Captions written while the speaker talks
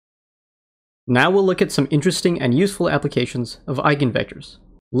Now we'll look at some interesting and useful applications of eigenvectors.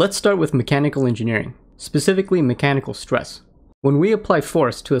 Let's start with mechanical engineering, specifically mechanical stress. When we apply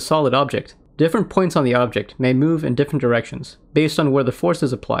force to a solid object, different points on the object may move in different directions based on where the force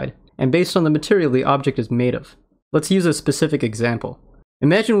is applied and based on the material the object is made of. Let's use a specific example.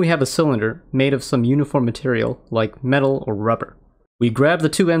 Imagine we have a cylinder made of some uniform material like metal or rubber. We grab the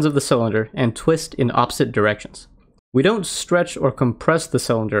two ends of the cylinder and twist in opposite directions. We don't stretch or compress the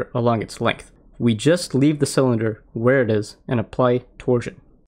cylinder along its length. We just leave the cylinder where it is and apply torsion.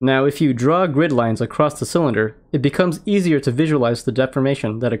 Now, if you draw grid lines across the cylinder, it becomes easier to visualize the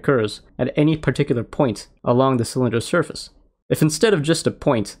deformation that occurs at any particular point along the cylinder's surface. If instead of just a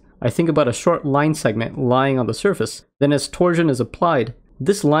point, I think about a short line segment lying on the surface, then as torsion is applied,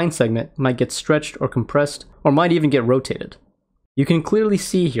 this line segment might get stretched or compressed, or might even get rotated. You can clearly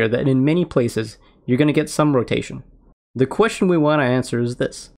see here that in many places, you're going to get some rotation. The question we want to answer is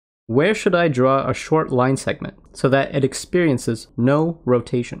this: where should I draw a short line segment so that it experiences no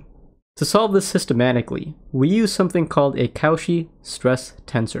rotation? To solve this systematically, we use something called a Cauchy stress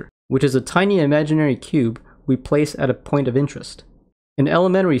tensor, which is a tiny imaginary cube we place at a point of interest. In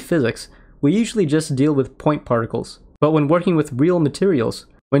elementary physics, we usually just deal with point particles, but when working with real materials,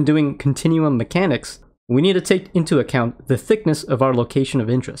 when doing continuum mechanics, we need to take into account the thickness of our location of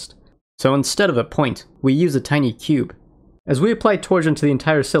interest. So instead of a point, we use a tiny cube. As we apply torsion to the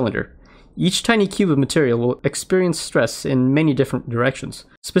entire cylinder, each tiny cube of material will experience stress in many different directions,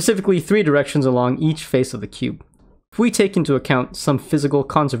 specifically 3 directions along each face of the cube. If we take into account some physical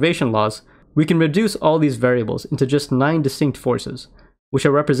conservation laws, we can reduce all these variables into just 9 distinct forces, which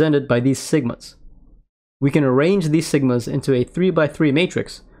are represented by these sigmas. We can arrange these sigmas into a 3x3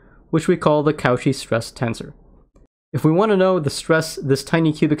 matrix, which we call the Cauchy stress tensor. If we want to know the stress this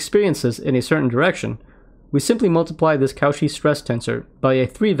tiny cube experiences in a certain direction, we simply multiply this Cauchy stress tensor by a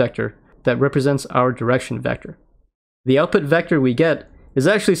 3 vector that represents our direction vector. The output vector we get is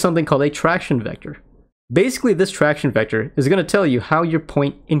actually something called a traction vector. Basically, this traction vector is going to tell you how your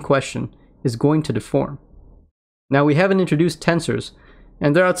point in question is going to deform. Now, we haven't introduced tensors,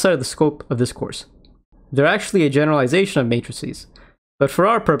 and they're outside of the scope of this course. They're actually a generalization of matrices, but for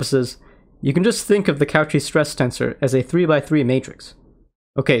our purposes, you can just think of the Cauchy stress tensor as a 3x3 matrix.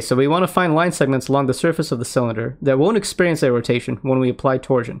 Okay, so we want to find line segments along the surface of the cylinder that won't experience a rotation when we apply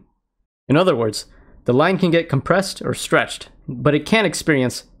torsion. In other words, the line can get compressed or stretched, but it can't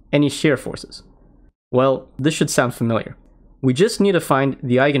experience any shear forces. Well, this should sound familiar. We just need to find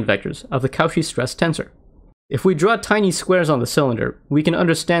the eigenvectors of the Cauchy stress tensor. If we draw tiny squares on the cylinder, we can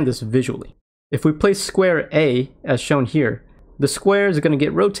understand this visually. If we place square A, as shown here, the square is going to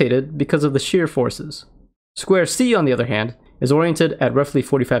get rotated because of the shear forces. Square C, on the other hand, is oriented at roughly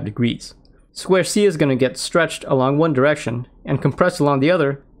 45 degrees. Square C is going to get stretched along one direction and compressed along the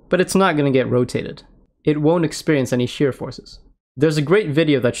other, but it's not going to get rotated. It won't experience any shear forces. There's a great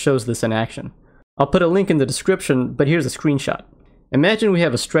video that shows this in action. I'll put a link in the description, but here's a screenshot. Imagine we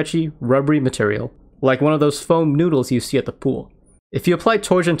have a stretchy, rubbery material, like one of those foam noodles you see at the pool. If you apply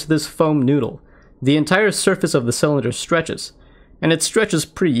torsion to this foam noodle, the entire surface of the cylinder stretches, and it stretches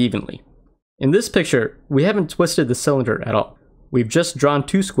pretty evenly. In this picture, we haven't twisted the cylinder at all. We've just drawn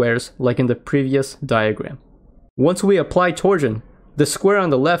 2 squares like in the previous diagram. Once we apply torsion, the square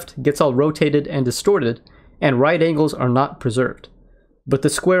on the left gets all rotated and distorted, and right angles are not preserved. But the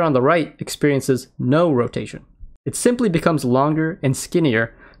square on the right experiences no rotation. It simply becomes longer and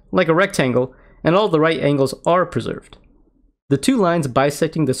skinnier, like a rectangle, and all the right angles are preserved. The 2 lines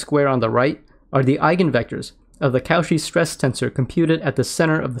bisecting the square on the right are the eigenvectors of the Cauchy stress tensor computed at the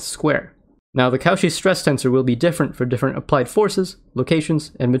center of the square. Now, the Cauchy stress tensor will be different for different applied forces,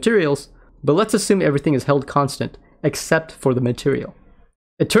 locations, and materials, but let's assume everything is held constant, except for the material.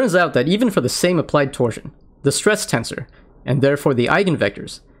 It turns out that even for the same applied torsion, the stress tensor, and therefore the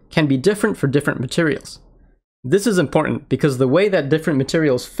eigenvectors, can be different for different materials. This is important because the way that different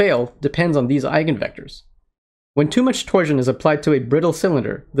materials fail depends on these eigenvectors. When too much torsion is applied to a brittle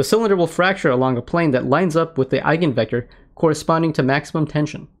cylinder, the cylinder will fracture along a plane that lines up with the eigenvector corresponding to maximum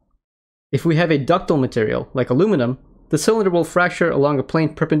tension. If we have a ductile material, like aluminum, the cylinder will fracture along a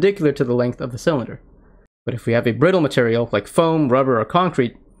plane perpendicular to the length of the cylinder. But if we have a brittle material, like foam, rubber, or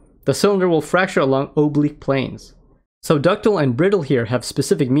concrete, the cylinder will fracture along oblique planes. So ductile and brittle here have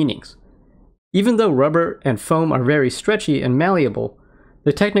specific meanings. Even though rubber and foam are very stretchy and malleable,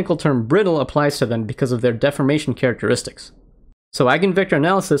 the technical term brittle applies to them because of their deformation characteristics. So eigenvector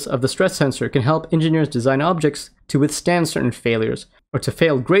analysis of the stress tensor can help engineers design objects to withstand certain failures, or to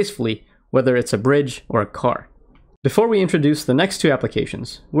fail gracefully, whether it's a bridge or a car. Before we introduce the next 2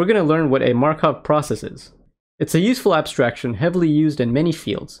 applications, we're going to learn what a Markov process is. It's a useful abstraction heavily used in many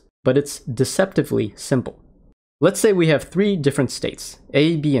fields, but it's deceptively simple. Let's say we have three different states,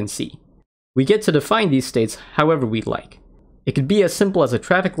 A, B, and C. We get to define these states however we'd like. It could be as simple as a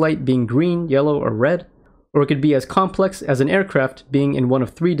traffic light being green, yellow, or red, or it could be as complex as an aircraft being in one of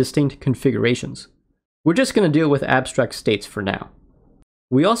three distinct configurations. We're just going to deal with abstract states for now.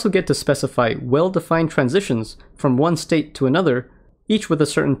 We also get to specify well-defined transitions from one state to another, each with a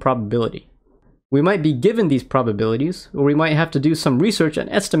certain probability. We might be given these probabilities, or we might have to do some research and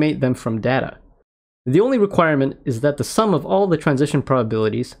estimate them from data. The only requirement is that the sum of all the transition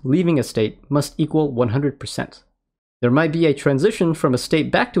probabilities leaving a state must equal 100%. There might be a transition from a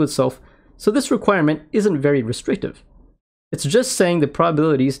state back to itself, so this requirement isn't very restrictive. It's just saying the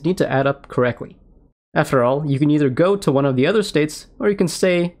probabilities need to add up correctly. After all, you can either go to one of the other states, or you can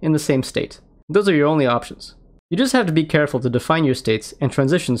stay in the same state. Those are your only options. You just have to be careful to define your states and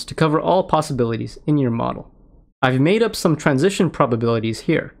transitions to cover all possibilities in your model. I've made up some transition probabilities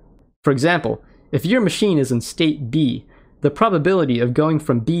here. For example, if your machine is in state B, the probability of going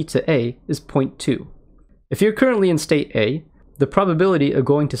from B to A is 0.2. If you're currently in state A, the probability of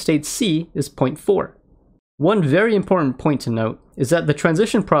going to state C is 0.4. One very important point to note is that the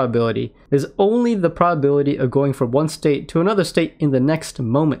transition probability is only the probability of going from one state to another state in the next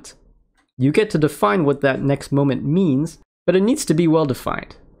moment. You get to define what that next moment means, but it needs to be well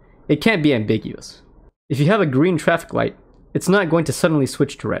defined. It can't be ambiguous. If you have a green traffic light, it's not going to suddenly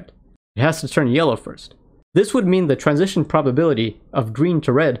switch to red. It has to turn yellow first. This would mean the transition probability of green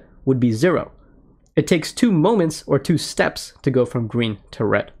to red would be 0. It takes 2 moments or 2 steps to go from green to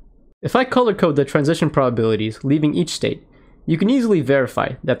red. If I color code the transition probabilities leaving each state, you can easily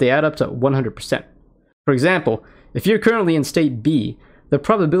verify that they add up to 100%. For example, if you're currently in state B, the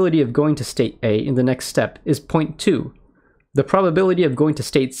probability of going to state A in the next step is 0.2. The probability of going to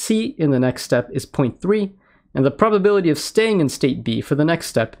state C in the next step is 0.3, and the probability of staying in state B for the next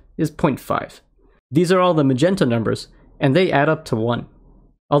step is 0.5. These are all the magenta numbers, and they add up to 1.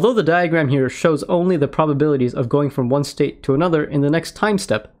 Although the diagram here shows only the probabilities of going from one state to another in the next time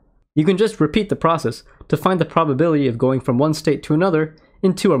step, you can just repeat the process to find the probability of going from one state to another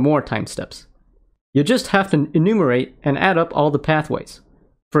in 2 or more time steps. You just have to enumerate and add up all the pathways.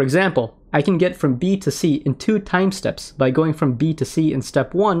 For example, I can get from B to C in 2 time steps by going from B to C in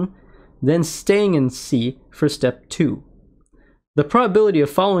step 1, then staying in C for step 2. The probability of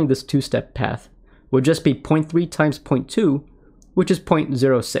following this 2-step path would just be 0.3 times 0.2, which is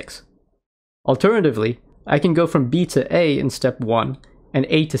 0.06. Alternatively, I can go from B to A in step 1 and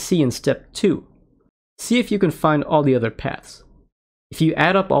A to C in step 2. See if you can find all the other paths. If you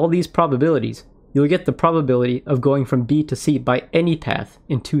add up all these probabilities, you'll get the probability of going from B to C by any path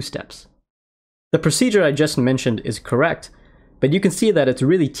in 2 steps. The procedure I just mentioned is correct, but you can see that it's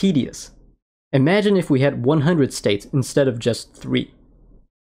really tedious. Imagine if we had 100 states instead of just 3.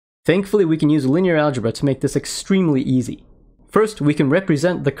 Thankfully, we can use linear algebra to make this extremely easy. First, we can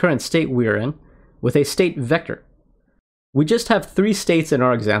represent the current state we are in with a state vector. We just have 3 states in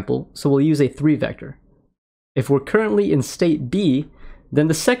our example, so we'll use a 3 vector. If we're currently in state B, then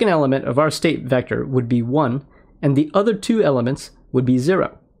the second element of our state vector would be 1, and the other 2 elements would be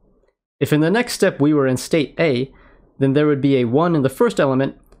 0. If in the next step we were in state A, then there would be a 1 in the first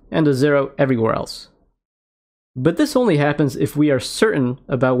element and a 0 everywhere else. But this only happens if we are certain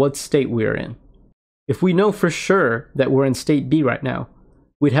about what state we are in. If we know for sure that we're in state B right now,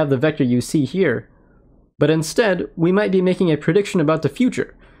 we'd have the vector you see here, but instead we might be making a prediction about the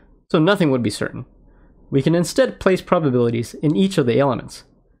future, so nothing would be certain. We can instead place probabilities in each of the elements.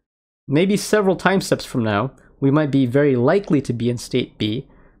 Maybe several time steps from now, we might be very likely to be in state B,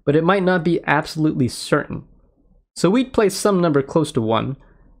 but it might not be absolutely certain. So we'd place some number close to 1,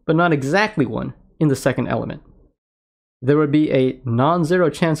 but not exactly 1, in the second element. There would be a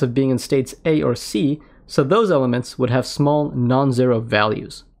non-zero chance of being in states A or C, so those elements would have small non-zero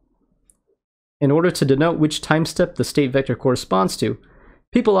values. In order to denote which time step the state vector corresponds to,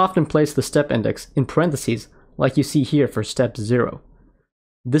 people often place the step index in parentheses like you see here for step 0.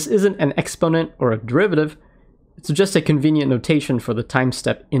 This isn't an exponent or a derivative, it's just a convenient notation for the time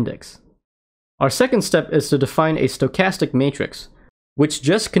step index. Our second step is to define a stochastic matrix, which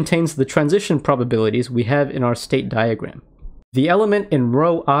just contains the transition probabilities we have in our state diagram. The element in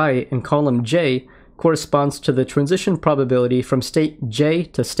row I in column J corresponds to the transition probability from state J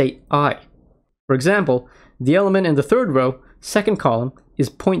to state I. For example, the element in the third row, second column, is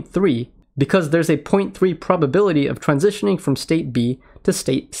 0.3 because there's a 0.3 probability of transitioning from state B to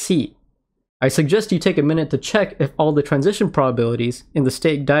state C. I suggest you take a minute to check if all the transition probabilities in the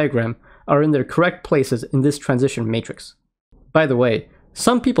state diagram are in their correct places in this transition matrix. By the way,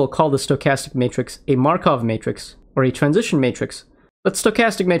 some people call the stochastic matrix a Markov matrix or a transition matrix, But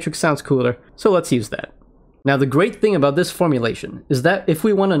stochastic matrix sounds cooler, so let's use that. Now the great thing about this formulation is that if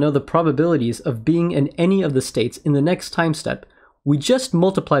we want to know the probabilities of being in any of the states in the next time step, we just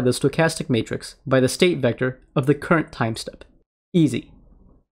multiply the stochastic matrix by the state vector of the current time step. Easy.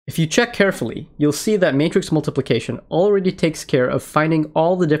 If you check carefully, you'll see that matrix multiplication already takes care of finding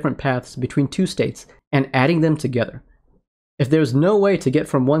all the different paths between two states and adding them together. If there's no way to get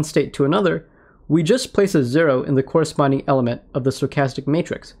from one state to another, we just place a 0 in the corresponding element of the stochastic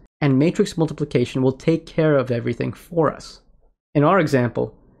matrix, and matrix multiplication will take care of everything for us. In our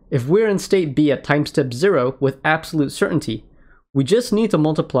example, if we're in state B at time step 0 with absolute certainty, we just need to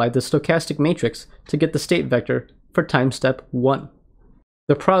multiply the stochastic matrix to get the state vector for time step 1.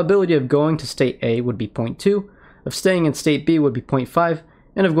 The probability of going to state A would be 0.2, of staying in state B would be 0.5,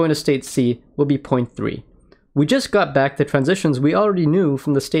 and of going to state C would be 0.3. We just got back the transitions we already knew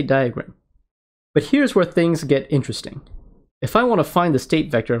from the state diagram. But here's where things get interesting. If I want to find the state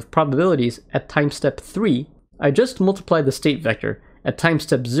vector of probabilities at time step 3, I just multiply the state vector at time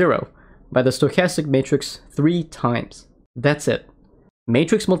step 0 by the stochastic matrix 3 times. That's it.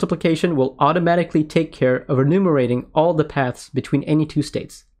 Matrix multiplication will automatically take care of enumerating all the paths between any two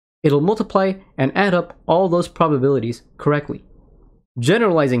states. It'll multiply and add up all those probabilities correctly.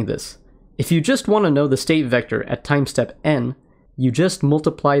 Generalizing this, if you just want to know the state vector at time step n, you just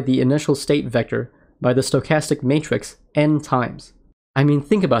multiply the initial state vector by the stochastic matrix n times. I mean,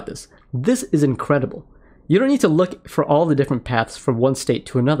 think about this. This is incredible. You don't need to look for all the different paths from one state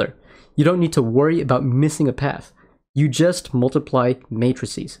to another. You don't need to worry about missing a path. You just multiply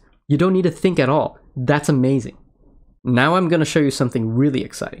matrices. You don't need to think at all. That's amazing. Now I'm going to show you something really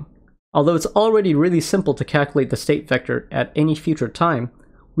exciting. Although it's already really simple to calculate the state vector at any future time,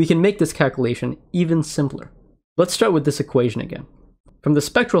 we can make this calculation even simpler. Let's start with this equation again. From the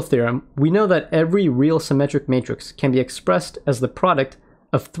spectral theorem, we know that every real symmetric matrix can be expressed as the product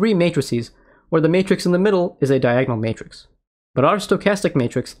of three matrices where the matrix in the middle is a diagonal matrix. But our stochastic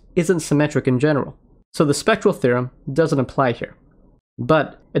matrix isn't symmetric in general, so the spectral theorem doesn't apply here.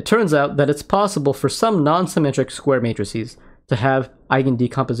 But it turns out that it's possible for some non-symmetric square matrices to have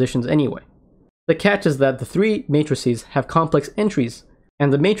eigendecompositions anyway. The catch is that the three matrices have complex entries,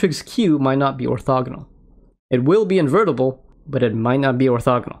 and the matrix Q might not be orthogonal. It will be invertible, but it might not be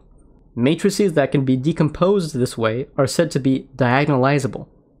orthogonal. Matrices that can be decomposed this way are said to be diagonalizable.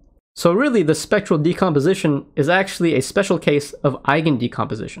 So really, the spectral decomposition is actually a special case of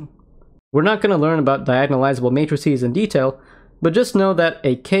eigendecomposition. We're not going to learn about diagonalizable matrices in detail, but just know that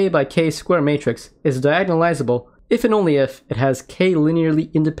a k by k square matrix is diagonalizable if and only if it has k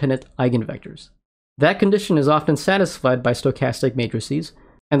linearly independent eigenvectors. That condition is often satisfied by stochastic matrices,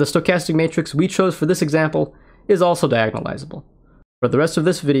 and the stochastic matrix we chose for this example is also diagonalizable. For the rest of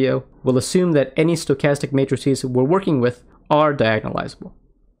this video, we'll assume that any stochastic matrices we're working with are diagonalizable.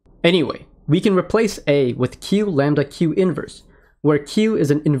 Anyway, we can replace A with Q lambda Q inverse, where Q is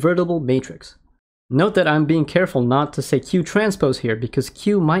an invertible matrix. Note that I'm being careful not to say Q transpose here because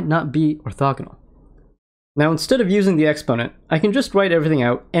Q might not be orthogonal. Now instead of using the exponent, I can just write everything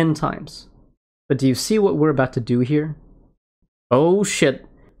out n times. But do you see what we're about to do here? Oh shit!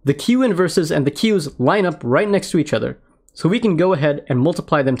 The Q inverses and the Q's line up right next to each other, so we can go ahead and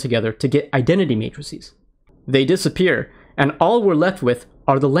multiply them together to get identity matrices. They disappear, and all we're left with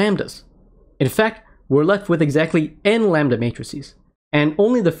are the lambdas. In fact, we're left with exactly n lambda matrices, and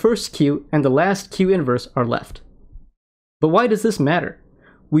only the first Q and the last Q inverse are left. But why does this matter?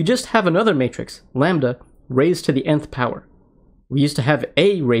 We just have another matrix, lambda, raised to the nth power. We used to have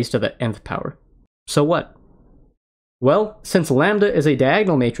A raised to the nth power. So what? Well, since lambda is a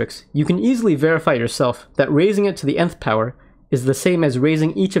diagonal matrix, you can easily verify yourself that raising it to the nth power is the same as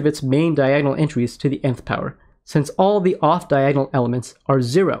raising each of its main diagonal entries to the nth power, since all the off-diagonal elements are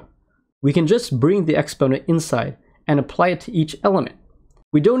 0. We can just bring the exponent inside and apply it to each element.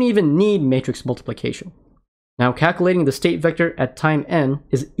 We don't even need matrix multiplication. Now calculating the state vector at time n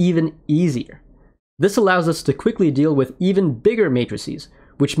is even easier. This allows us to quickly deal with even bigger matrices,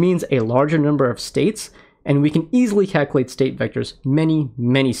 which means a larger number of states, and we can easily calculate state vectors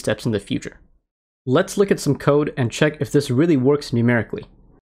many steps in the future. Let's look at some code and check if this really works numerically.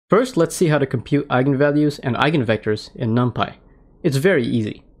 First, let's see how to compute eigenvalues and eigenvectors in NumPy. It's very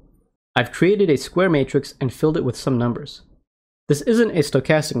easy. I've created a square matrix and filled it with some numbers. This isn't a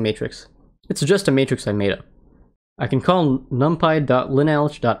stochastic matrix, it's just a matrix I made up. I can call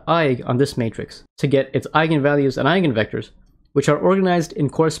numpy.linealg.eig on this matrix to get its eigenvalues and eigenvectors, which are organized in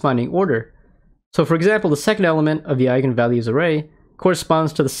corresponding order. So for example, the second element of the eigenvalues array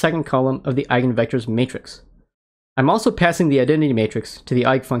corresponds to the second column of the eigenvectors matrix. I'm also passing the identity matrix to the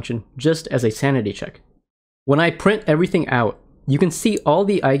eig function just as a sanity check. When I print everything out, you can see all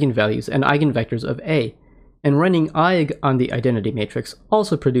the eigenvalues and eigenvectors of A, and running Eig on the identity matrix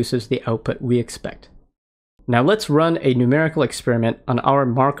also produces the output we expect. Now let's run a numerical experiment on our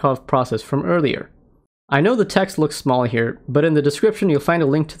Markov process from earlier. I know the text looks small here, but in the description you'll find a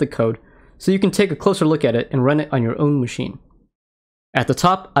link to the code, so you can take a closer look at it and run it on your own machine. At the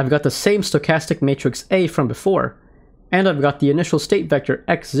top, I've got the same stochastic matrix A from before, and I've got the initial state vector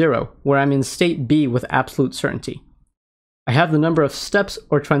x0, where I'm in state B with absolute certainty. I have the number of steps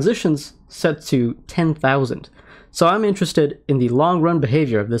or transitions set to 10,000, so I'm interested in the long-run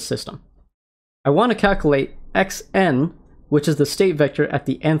behavior of this system. I want to calculate xn, which is the state vector at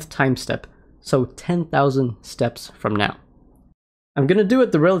the nth time step, so 10,000 steps from now. I'm going to do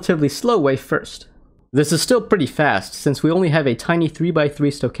it the relatively slow way first. This is still pretty fast, since we only have a tiny 3x3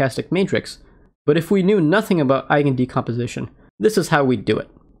 stochastic matrix, but if we knew nothing about eigendecomposition, this is how we'd do it.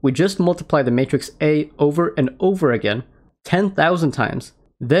 We just multiply the matrix A over and over again, 10,000 times,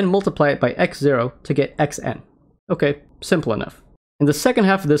 then multiply it by x0 to get xn. Okay, simple enough. In the second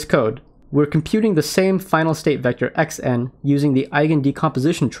half of this code, we're computing the same final state vector xn using the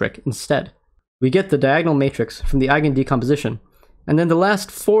eigendecomposition trick instead. We get the diagonal matrix from the eigendecomposition, and then the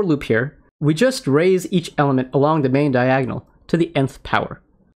last for loop here, we just raise each element along the main diagonal to the nth power.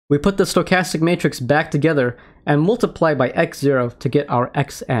 We put the stochastic matrix back together and multiply by x0 to get our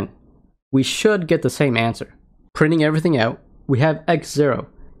xn. We should get the same answer. Printing everything out, we have x0,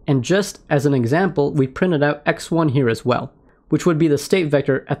 and just as an example, we printed out x1 here as well, which would be the state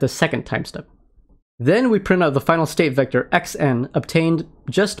vector at the second time step. Then we print out the final state vector xn obtained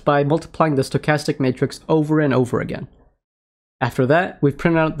just by multiplying the stochastic matrix over and over again. After that, we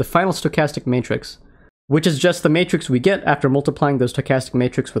print out the final stochastic matrix, which is just the matrix we get after multiplying the stochastic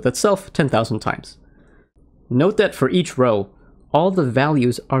matrix with itself 10,000 times. Note that for each row, all the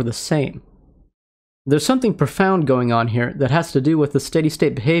values are the same. There's something profound going on here that has to do with the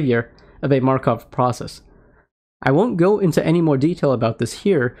steady-state behavior of a Markov process. I won't go into any more detail about this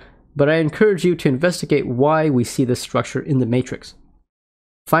here, but I encourage you to investigate why we see this structure in the matrix.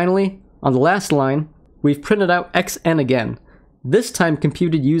 Finally, on the last line, we've printed out xn again, this time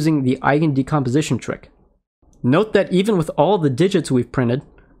computed using the eigendecomposition trick. Note that even with all the digits we've printed,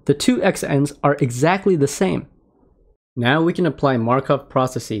 the two xn's are exactly the same. Now we can apply Markov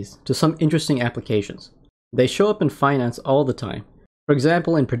processes to some interesting applications. They show up in finance all the time, for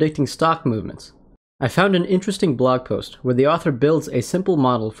example in predicting stock movements. I found an interesting blog post where the author builds a simple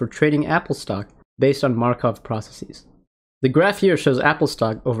model for trading Apple stock based on Markov processes. The graph here shows Apple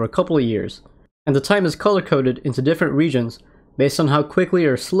stock over a couple of years, and the time is color-coded into different regions based on how quickly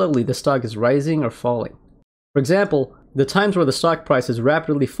or slowly the stock is rising or falling. For example, the times where the stock price is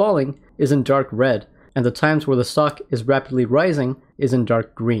rapidly falling is in dark red, and the times where the stock is rapidly rising is in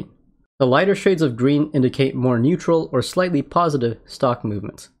dark green. The lighter shades of green indicate more neutral or slightly positive stock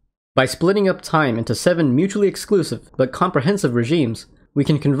movements. By splitting up time into 7 mutually exclusive but comprehensive regimes, we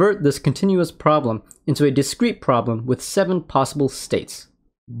can convert this continuous problem into a discrete problem with 7 possible states.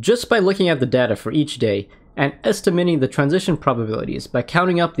 Just by looking at the data for each day and estimating the transition probabilities by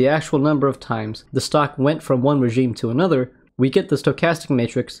counting up the actual number of times the stock went from one regime to another, we get the stochastic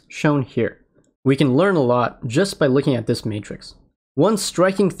matrix shown here. We can learn a lot just by looking at this matrix. One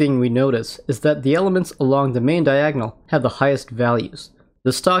striking thing we notice is that the elements along the main diagonal have the highest values.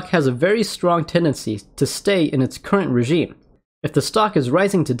 The stock has a very strong tendency to stay in its current regime. If the stock is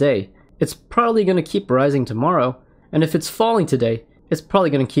rising today, it's probably going to keep rising tomorrow, and if it's falling today, it's probably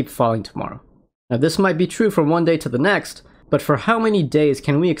going to keep falling tomorrow. Now this might be true from one day to the next, but for how many days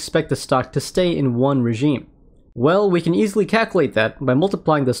can we expect the stock to stay in one regime? Well, we can easily calculate that by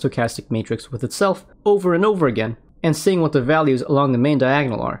multiplying the stochastic matrix with itself over and over again, and seeing what the values along the main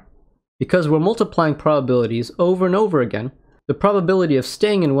diagonal are. Because we're multiplying probabilities over and over again, the probability of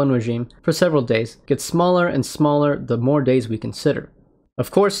staying in one regime for several days gets smaller and smaller the more days we consider.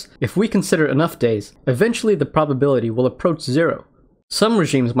 Of course, if we consider enough days, eventually the probability will approach 0. Some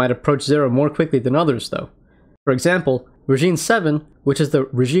regimes might approach 0 more quickly than others though. For example, regime 7, which is the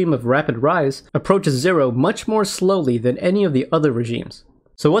regime of rapid rise, approaches 0 much more slowly than any of the other regimes.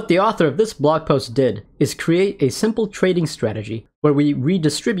 So what the author of this blog post did is create a simple trading strategy where we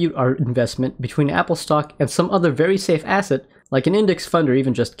redistribute our investment between Apple stock and some other very safe asset like an index fund or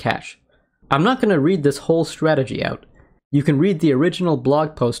even just cash. I'm not going to read this whole strategy out. You can read the original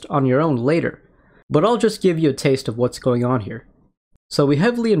blog post on your own later, but I'll just give you a taste of what's going on here. So we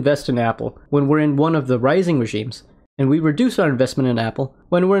heavily invest in Apple when we're in one of the rising regimes, and we reduce our investment in Apple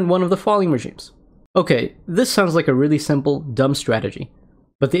when we're in one of the falling regimes. Okay, this sounds like a really simple, dumb strategy,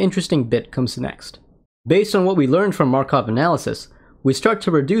 but the interesting bit comes next. Based on what we learned from Markov analysis, we start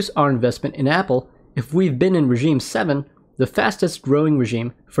to reduce our investment in Apple if we've been in regime 7, the fastest growing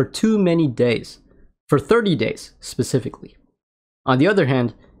regime for too many days, for 30 days specifically. On the other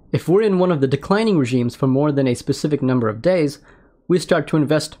hand, if we're in one of the declining regimes for more than a specific number of days, we start to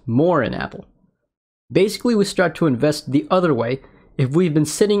invest more in Apple. Basically, we start to invest the other way if we've been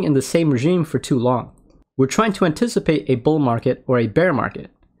sitting in the same regime for too long. We're trying to anticipate a bull market or a bear market.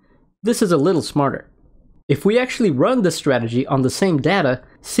 This is a little smarter. If we actually run this strategy on the same data,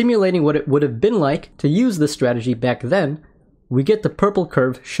 simulating what it would have been like to use this strategy back then, we get the purple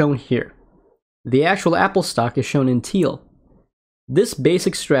curve shown here. The actual Apple stock is shown in teal. This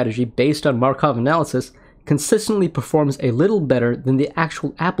basic strategy based on Markov analysis consistently performs a little better than the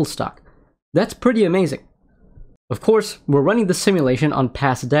actual Apple stock. That's pretty amazing. Of course, we're running the simulation on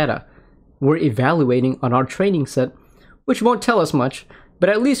past data. We're evaluating on our training set, which won't tell us much, but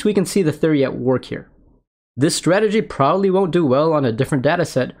at least we can see the theory at work here. This strategy probably won't do well on a different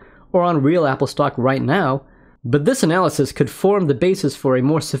dataset or on real Apple stock right now, but this analysis could form the basis for a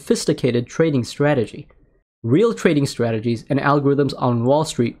more sophisticated trading strategy. Real trading strategies and algorithms on Wall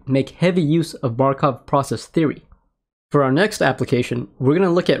Street make heavy use of Markov process theory. For our next application, we're going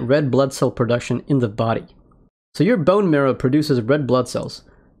to look at red blood cell production in the body. So your bone marrow produces red blood cells.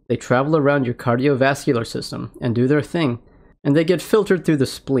 They travel around your cardiovascular system and do their thing, and they get filtered through the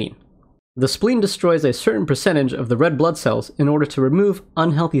spleen. The spleen destroys a certain percentage of the red blood cells in order to remove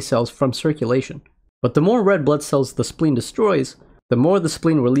unhealthy cells from circulation. But the more red blood cells the spleen destroys, the more the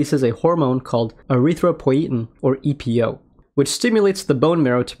spleen releases a hormone called erythropoietin, or EPO, which stimulates the bone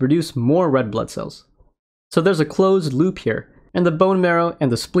marrow to produce more red blood cells. So there's a closed loop here, and the bone marrow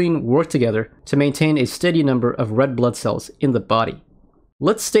and the spleen work together to maintain a steady number of red blood cells in the body.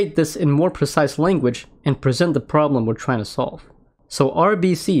 Let's state this in more precise language and present the problem we're trying to solve. So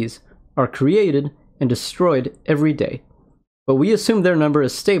RBCs are created and destroyed every day, but we assume their number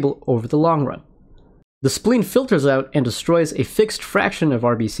is stable over the long run. The spleen filters out and destroys a fixed fraction of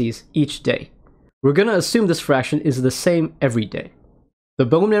RBCs each day. We're going to assume this fraction is the same every day. The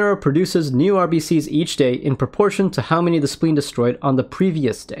bone marrow produces new RBCs each day in proportion to how many the spleen destroyed on the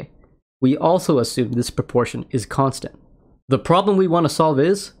previous day. We also assume this proportion is constant. The problem we want to solve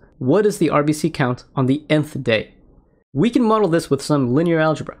is, what is the RBC count on the nth day? We can model this with some linear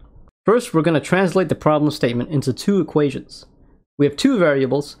algebra. First, we're going to translate the problem statement into two equations. We have two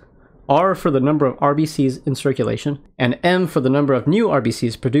variables, R for the number of RBCs in circulation, and M for the number of new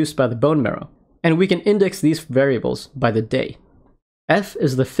RBCs produced by the bone marrow, and we can index these variables by the day. F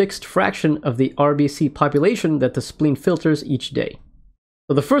is the fixed fraction of the RBC population that the spleen filters each day.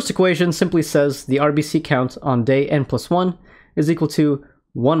 So the first equation simply says the RBC count on day n+1 is equal to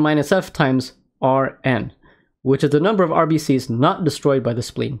 1 minus F times Rn, which is the number of RBCs not destroyed by the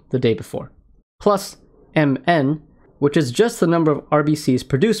spleen the day before, plus Mn, which is just the number of RBCs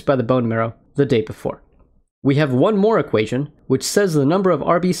produced by the bone marrow the day before. We have one more equation, which says the number of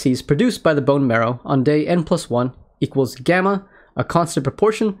RBCs produced by the bone marrow on day n+1 equals gamma, a constant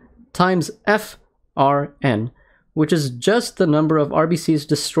proportion, times Frn, which is just the number of RBCs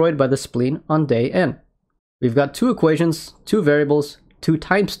destroyed by the spleen on day n. We've got two equations, two variables, two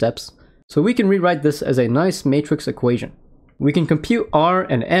time steps, so we can rewrite this as a nice matrix equation. We can compute R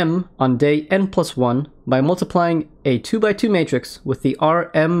and M on day n+1 by multiplying a 2x2 matrix with the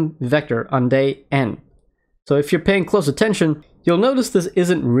Rm vector on day n. So if you're paying close attention, you'll notice this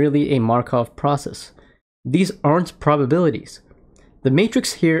isn't really a Markov process. These aren't probabilities. The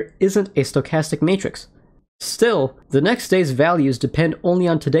matrix here isn't a stochastic matrix. Still, the next day's values depend only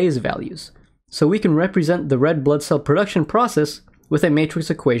on today's values. So we can represent the red blood cell production process with a matrix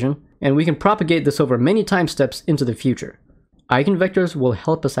equation, and we can propagate this over many time steps into the future. Eigenvectors will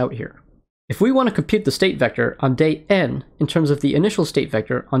help us out here. If we want to compute the state vector on day n in terms of the initial state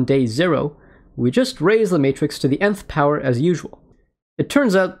vector on day 0, we just raise the matrix to the nth power as usual. It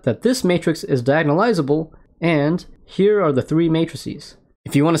turns out that this matrix is diagonalizable, and here are the three matrices.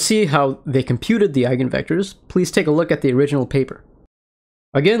 If you want to see how they computed the eigenvectors, please take a look at the original paper.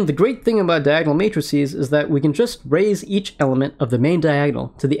 Again, the great thing about diagonal matrices is that we can just raise each element of the main diagonal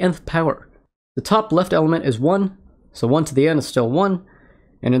to the nth power. The top left element is 1, so 1 to the n is still 1,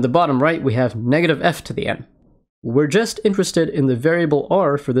 and in the bottom right we have negative f to the n. We're just interested in the variable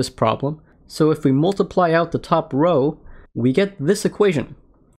r for this problem, so if we multiply out the top row, we get this equation.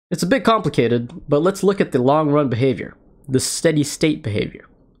 It's a bit complicated, but let's look at the long-run behavior, the steady state behavior.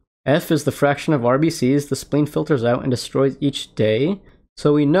 F is the fraction of RBCs the spleen filters out and destroys each day,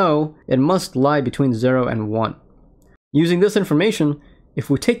 so we know it must lie between 0 and 1. Using this information, if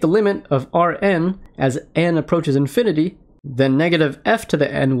we take the limit of Rn as n approaches infinity, then negative f to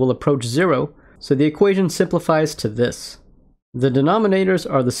the n will approach 0, so the equation simplifies to this. The denominators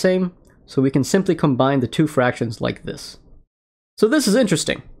are the same, so we can simply combine the two fractions like this. So this is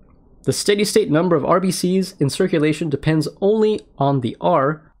interesting. The steady state number of RBCs in circulation depends only on the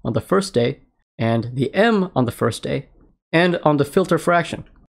R on the first day, and the M on the first day, and on the filter fraction.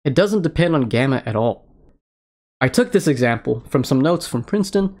 It doesn't depend on gamma at all. I took this example from some notes from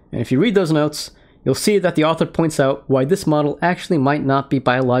Princeton, and if you read those notes, you'll see that the author points out why this model actually might not be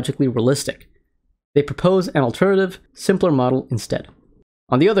biologically realistic. They propose an alternative, simpler model instead.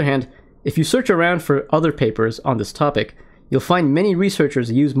 On the other hand, if you search around for other papers on this topic, you'll find many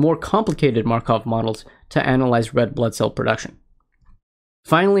researchers use more complicated Markov models to analyze red blood cell production.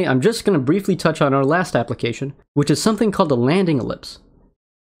 Finally, I'm just going to briefly touch on our last application, which is something called a landing ellipse.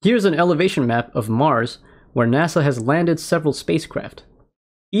 Here's an elevation map of Mars, where NASA has landed several spacecraft.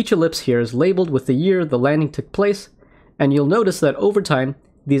 Each ellipse here is labeled with the year the landing took place, and you'll notice that over time,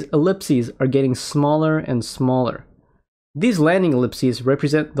 these ellipses are getting smaller and smaller. These landing ellipses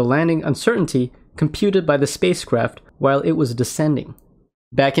represent the landing uncertainty computed by the spacecraft while it was descending.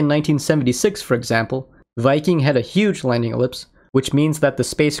 Back in 1976, for example, Viking had a huge landing ellipse, which means that the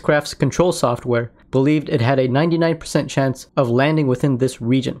spacecraft's control software believed it had a 99% chance of landing within this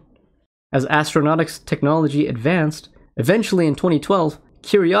region. As astronautics technology advanced, eventually in 2012,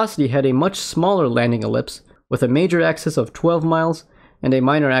 Curiosity had a much smaller landing ellipse with a major axis of 12 miles and a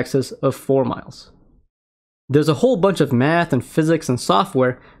minor axis of 4 miles. There's a whole bunch of math and physics and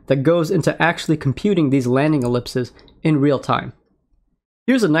software that goes into actually computing these landing ellipses in real time.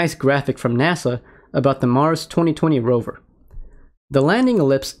 Here's a nice graphic from NASA about the Mars 2020 rover. The landing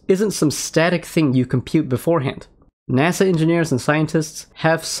ellipse isn't some static thing you compute beforehand. NASA engineers and scientists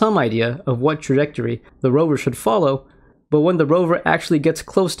have some idea of what trajectory the rover should follow, but when the rover actually gets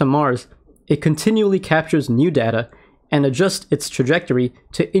close to Mars, it continually captures new data and adjusts its trajectory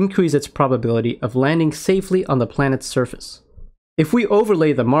to increase its probability of landing safely on the planet's surface. If we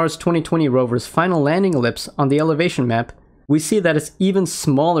overlay the Mars 2020 rover's final landing ellipse on the elevation map, we see that it's even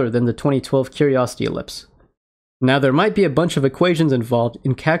smaller than the 2012 Curiosity ellipse. Now there might be a bunch of equations involved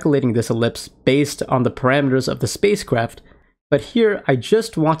in calculating this ellipse based on the parameters of the spacecraft, but here I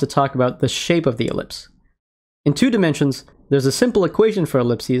just want to talk about the shape of the ellipse. In 2 dimensions, there's a simple equation for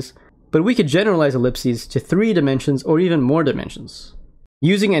ellipses, but we could generalize ellipses to 3 dimensions or even more dimensions.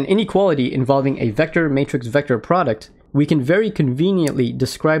 Using an inequality involving a vector-matrix vector product, we can very conveniently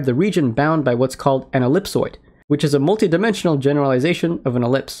describe the region bound by what's called an ellipsoid, which is a multidimensional generalization of an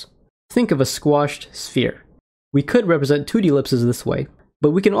ellipse. Think of a squashed sphere. We could represent 2D ellipses this way,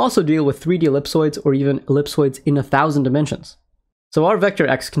 but we can also deal with 3D ellipsoids or even ellipsoids in 1,000 dimensions. So our vector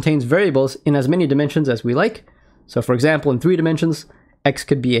x contains variables in as many dimensions as we like. So for example, in 3 dimensions, x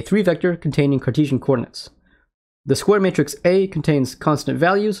could be a 3 vector containing Cartesian coordinates. The square matrix A contains constant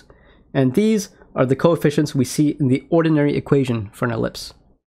values, and these are the coefficients we see in the ordinary equation for an ellipse.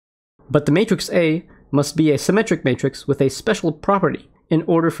 But the matrix A must be a symmetric matrix with a special property in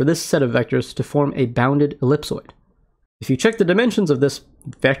order for this set of vectors to form a bounded ellipsoid. If you check the dimensions of this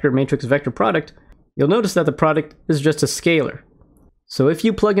vector-matrix vector product, you'll notice that the product is just a scalar. So if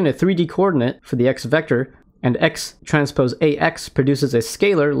you plug in a 3D coordinate for the x vector, and x transpose ax produces a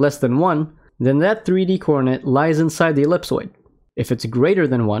scalar less than 1, then that 3D coordinate lies inside the ellipsoid. If it's greater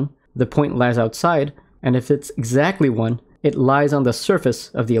than 1, the point lies outside, and if it's exactly 1, it lies on the surface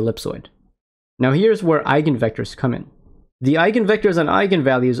of the ellipsoid. Now here's where eigenvectors come in. The eigenvectors and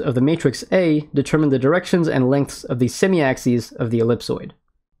eigenvalues of the matrix A determine the directions and lengths of the semi-axes of the ellipsoid.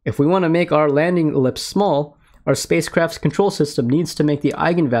 If we want to make our landing ellipse small, our spacecraft's control system needs to make the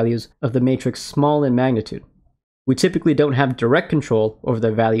eigenvalues of the matrix small in magnitude. We typically don't have direct control over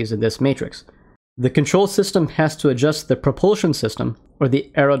the values in this matrix. The control system has to adjust the propulsion system, or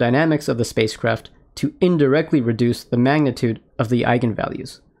the aerodynamics of the spacecraft, to indirectly reduce the magnitude of the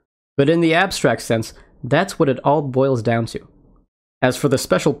eigenvalues. But in the abstract sense, that's what it all boils down to. As for the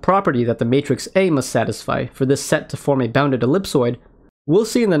special property that the matrix A must satisfy for this set to form a bounded ellipsoid, we'll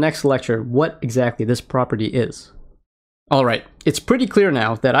see in the next lecture what exactly this property is. Alright, it's pretty clear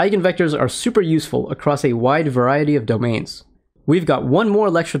now that eigenvectors are super useful across a wide variety of domains. We've got one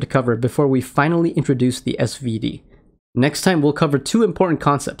more lecture to cover before we finally introduce the SVD. Next time we'll cover 2 important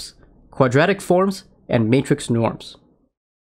concepts: quadratic forms and matrix norms.